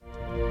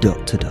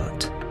Dot to Dot,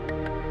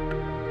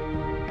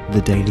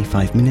 the daily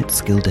 5-minute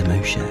skill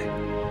demo show.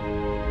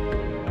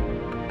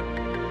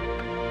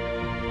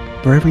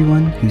 For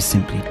everyone who's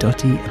simply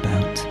dotty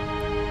about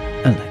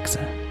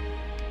Alexa.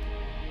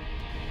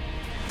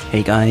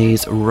 Hey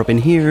guys, Robin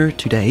here.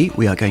 Today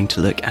we are going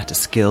to look at a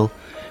skill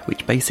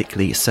which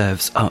basically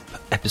serves up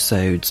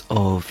episodes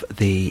of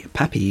the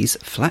Pappy's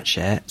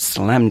Flatshare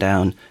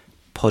Slamdown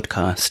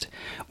podcast,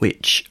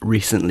 which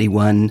recently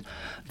won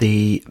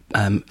the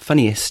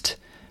funniest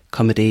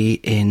comedy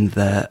in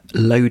the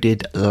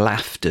Loaded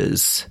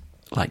Laughters,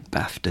 like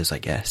BAFTAs, I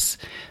guess,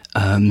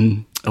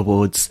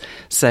 awards.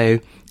 So,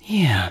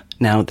 yeah.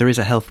 Now, there is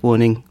a health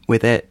warning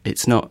with it.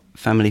 It's not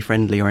family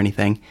friendly or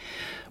anything,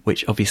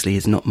 which obviously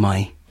is not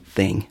my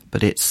thing,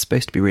 but it's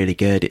supposed to be really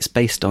good. It's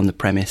based on the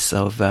premise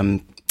of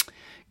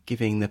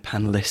giving the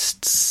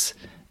panelists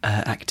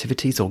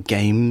activities or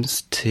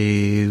games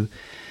to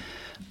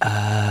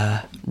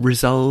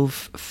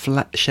resolve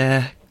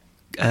Flatshare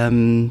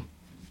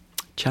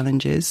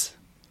challenges.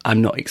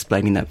 I'm not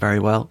explaining that very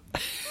well.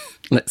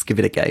 Let's give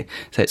it a go.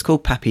 So it's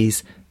called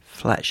Pappy's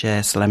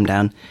Flatshare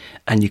Slamdown,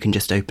 and you can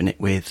just open it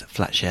with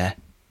Flatshare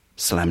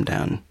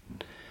Slamdown.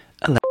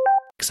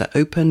 Alexa,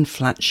 open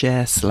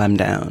Flatshare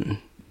Slamdown.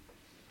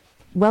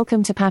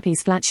 Welcome to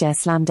Pappy's Flatshare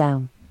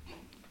Slamdown.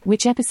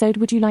 Which episode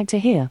would you like to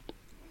hear?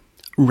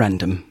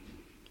 Random.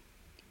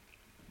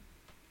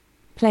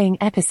 Playing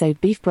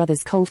episode Beef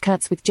Brothers Cold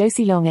Cuts with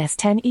Josie Long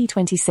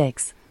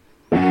S10E26.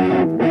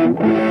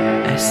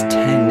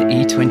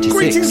 S10E26.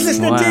 Greetings,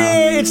 listener Wow.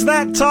 dear! It's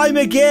that time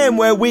again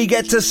where we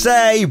get to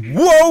say,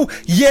 whoa,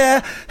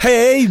 yeah,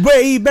 hey,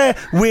 baby,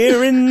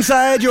 we're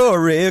inside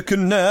your ear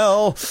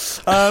canal.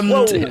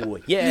 Whoa,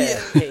 yeah,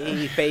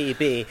 hey,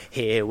 baby,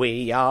 here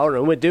we are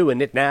and we're doing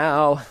it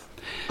now.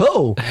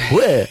 Oh,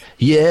 well,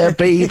 yeah,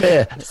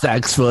 baby.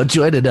 Thanks for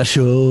joining the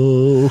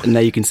show. And now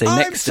you can say I'm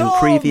next and Tom.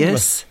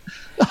 previous.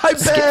 I'm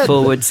Skip Ben.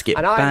 forward, skip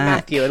And I'm back.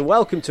 Matthew, and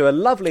welcome to a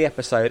lovely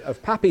episode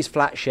of Pappy's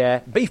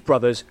Flatshare Beef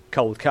Brothers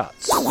Cold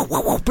Cuts.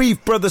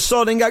 Beef brothers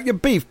sorting out your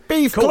beef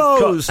Cold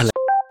clothes. cuts.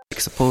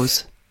 Alexa,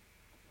 pause.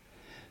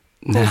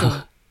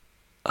 Now,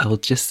 I'll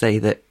just say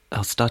that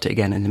I'll start it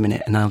again in a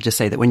minute, and I'll just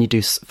say that when you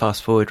do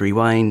fast forward,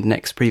 rewind,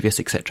 next, previous,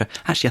 etc.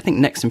 Actually, I think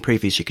next and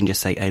previous you can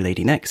just say "a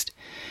lady next,"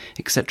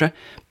 etc.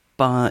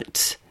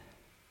 But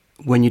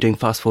when you're doing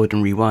fast forward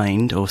and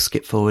rewind, or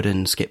skip forward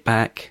and skip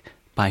back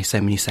by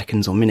so many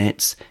seconds or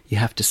minutes, you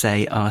have to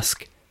say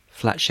ask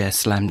Flatshare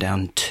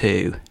Slamdown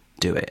to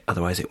do it.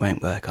 Otherwise, it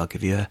won't work. I'll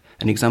give you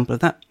an example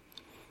of that.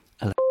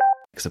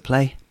 Alexa,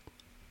 play.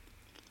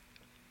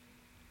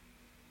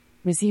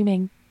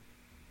 Resuming.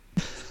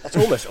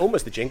 That's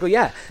almost the jingle,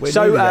 yeah. We're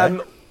So, nearly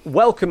there.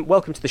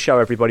 welcome to the show,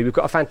 everybody. We've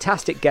got a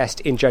fantastic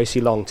guest in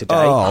Josie Long today.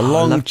 Oh,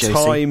 long love Josie.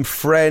 time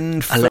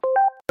friend. Alexa,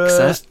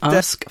 first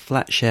ask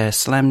Flatshare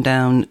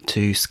Slamdown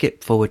to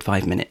skip forward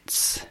 5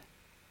 minutes.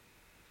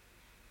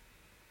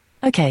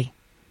 Okay.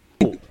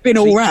 Been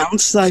So all you-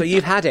 round, so So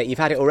you've had it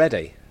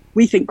already.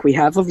 we think we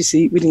have.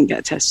 Obviously, we didn't get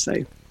a test,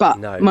 though. But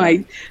No.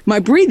 my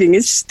breathing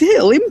is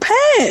still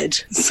impaired.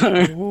 So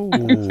I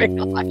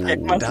feel like it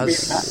It must does be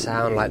that.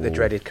 sound like the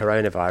dreaded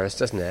coronavirus,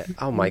 doesn't it?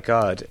 Oh my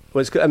God!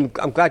 Well, it's good.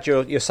 I'm glad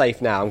you're safe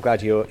now. I'm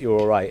glad you're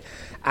all right.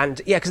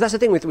 And yeah, because that's the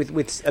thing with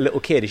a little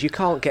kid is you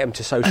can't get them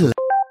to social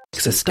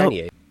distance, stop. can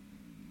you?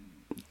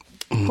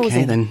 Okay,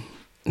 Pausing. then.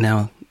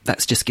 Now,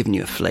 that's just given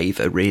you a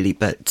flavour, really,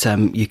 but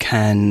you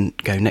can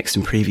go next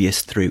and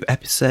previous through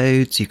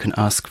episodes. You can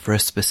ask for a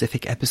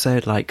specific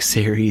episode, like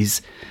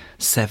Series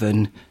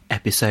 7,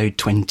 Episode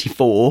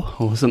 24,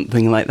 or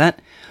something like that.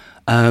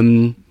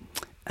 And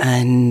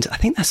I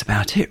think that's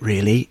about it,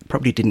 really.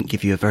 Probably didn't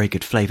give you a very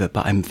good flavour,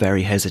 but I'm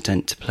very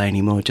hesitant to play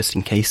anymore, just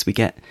in case we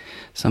get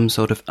some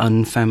sort of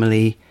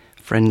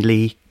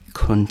unfamily-friendly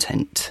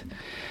content.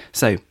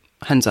 So,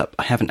 hands up,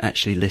 I haven't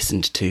actually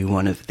listened to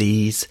one of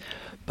these,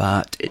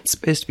 but it's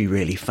supposed to be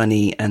really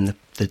funny, and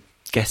the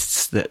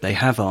guests that they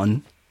have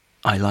on,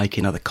 I like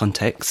in other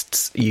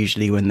contexts,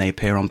 usually when they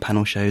appear on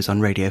panel shows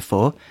on Radio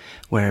 4,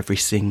 where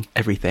everything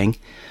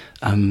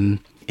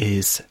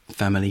is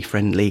family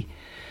friendly.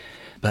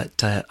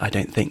 But I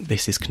don't think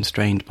this is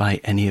constrained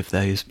by any of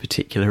those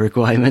particular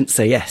requirements.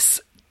 So yes,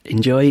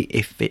 enjoy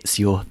if it's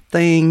your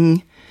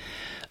thing.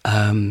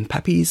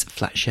 Pappy's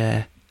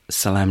Flatshare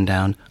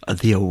Slamdown,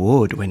 the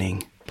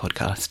award-winning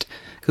podcast.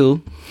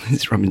 Cool.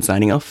 This is Robin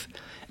signing off,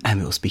 and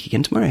we'll speak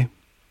again tomorrow.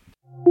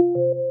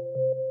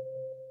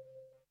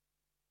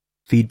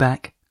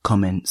 Feedback,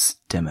 comments,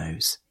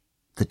 demos.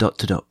 The Dot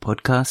to Dot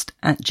podcast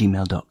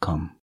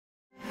 @gmail.com.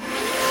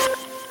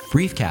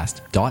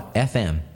 briefcast.fm